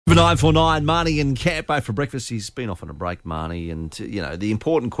949, Marnie and Campo for breakfast. He's been off on a break, Marnie, and the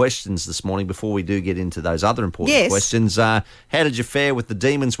important questions this morning before we do get into those other important questions. How did you fare with the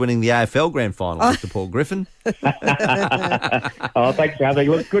Demons winning the AFL Grand Final, Mr. Paul Griffin? Thanks for having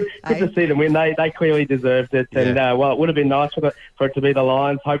me. Look, good to see them win. They clearly deserved it, and it would have been nice for it to be the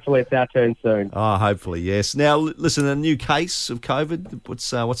Lions. Hopefully, it's our turn soon. Oh, hopefully, yes. Now, listen, a new case of COVID.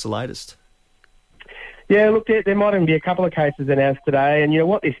 What's the latest? Yeah, look, there might even be a couple of cases announced today, and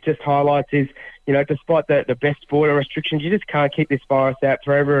what this just highlights is, despite the best border restrictions, you just can't keep this virus out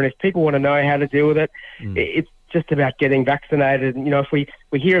forever, and if people want to know how to deal with it, it's just about getting vaccinated. If we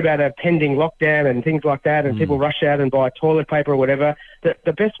hear about a pending lockdown and things like that, and people rush out and buy toilet paper or whatever,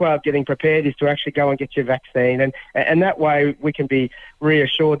 the best way of getting prepared is to actually go and get your vaccine, and that way we can be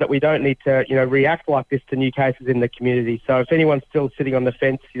reassured that we don't need to react like this to new cases in the community. So if anyone's still sitting on the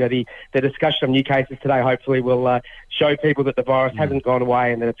fence, the discussion of new cases today hopefully will show people that the virus hasn't gone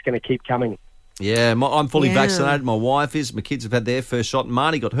away and that it's going to keep coming. Yeah, I'm fully vaccinated. My wife is. My kids have had their first shot.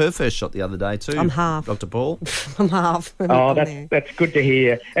 Marnie got her first shot the other day too. I'm half. Dr. Paul? I'm half. That's good to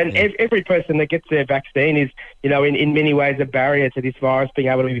hear. And every person that gets their vaccine is, in many ways a barrier to this virus being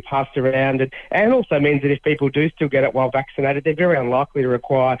able to be passed around. And also means that if people do still get it while vaccinated, they're very unlikely to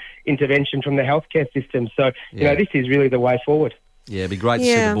require intervention from the healthcare system. So, this is really the way forward. Yeah, it'd be great to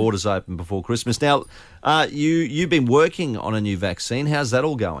see the borders open before Christmas. Now, you've been working on a new vaccine. How's that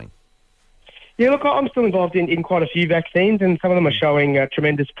all going? Yeah, look, I'm still involved in quite a few vaccines, and some of them are showing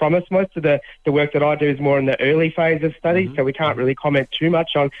tremendous promise. Most of the work that I do is more in the early phase of studies, so we can't really comment too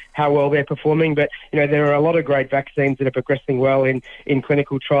much on how well they're performing. But, there are a lot of great vaccines that are progressing well in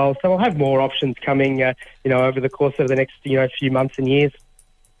clinical trials. So we'll have more options coming, over the course of the next, few months and years.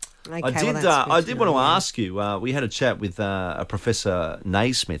 Okay, I did want to ask you, we had a chat with a Professor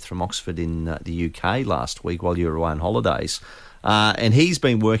Naismith from Oxford in the UK last week while you were away on holidays. And he's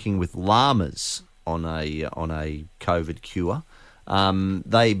been working with llamas on a COVID cure.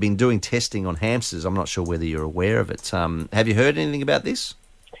 They've been doing testing on hamsters. I'm not sure whether you're aware of it. Have you heard anything about this?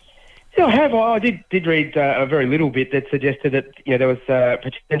 Yeah, I have. I did read a very little bit that suggested that there was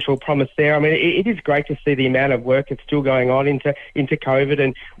potential promise there. I mean, it is great to see the amount of work that's still going on into COVID.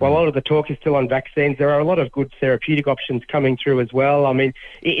 And while a lot of the talk is still on vaccines, there are a lot of good therapeutic options coming through as well. I mean,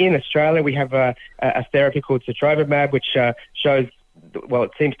 in Australia, we have a therapy called sotrovimab, which shows. Well,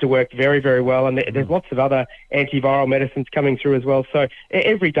 it seems to work very, very well, and there's lots of other antiviral medicines coming through as well. So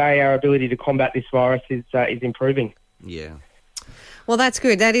every day, our ability to combat this virus is improving. Yeah. Well, that's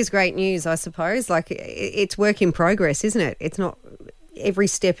good. That is great news, I suppose. Like, it's work in progress, isn't it? It's not every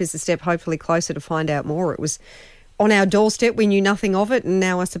step is a step hopefully closer to find out more. It was on our doorstep. We knew nothing of it, and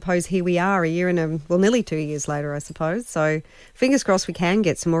now I suppose here we are nearly 2 years later, I suppose. So fingers crossed we can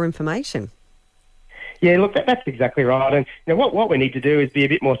get some more information. Yeah, look, that's exactly right. And what we need to do is be a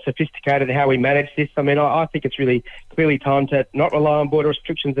bit more sophisticated in how we manage this. I mean, I think it's really clearly time to not rely on border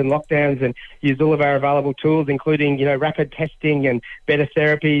restrictions and lockdowns and use all of our available tools, including, rapid testing and better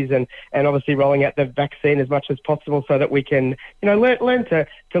therapies and obviously rolling out the vaccine as much as possible so that we can, learn to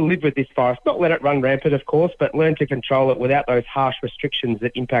live with this virus. Not let it run rampant, of course, but learn to control it without those harsh restrictions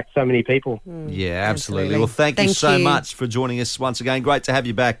that impact so many people. Yeah, absolutely. Well, thank you so much for joining us once again. Great to have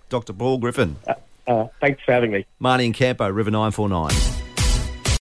you back, Dr. Paul Griffin. Thanks for having me. Marnie and Campo, River 949.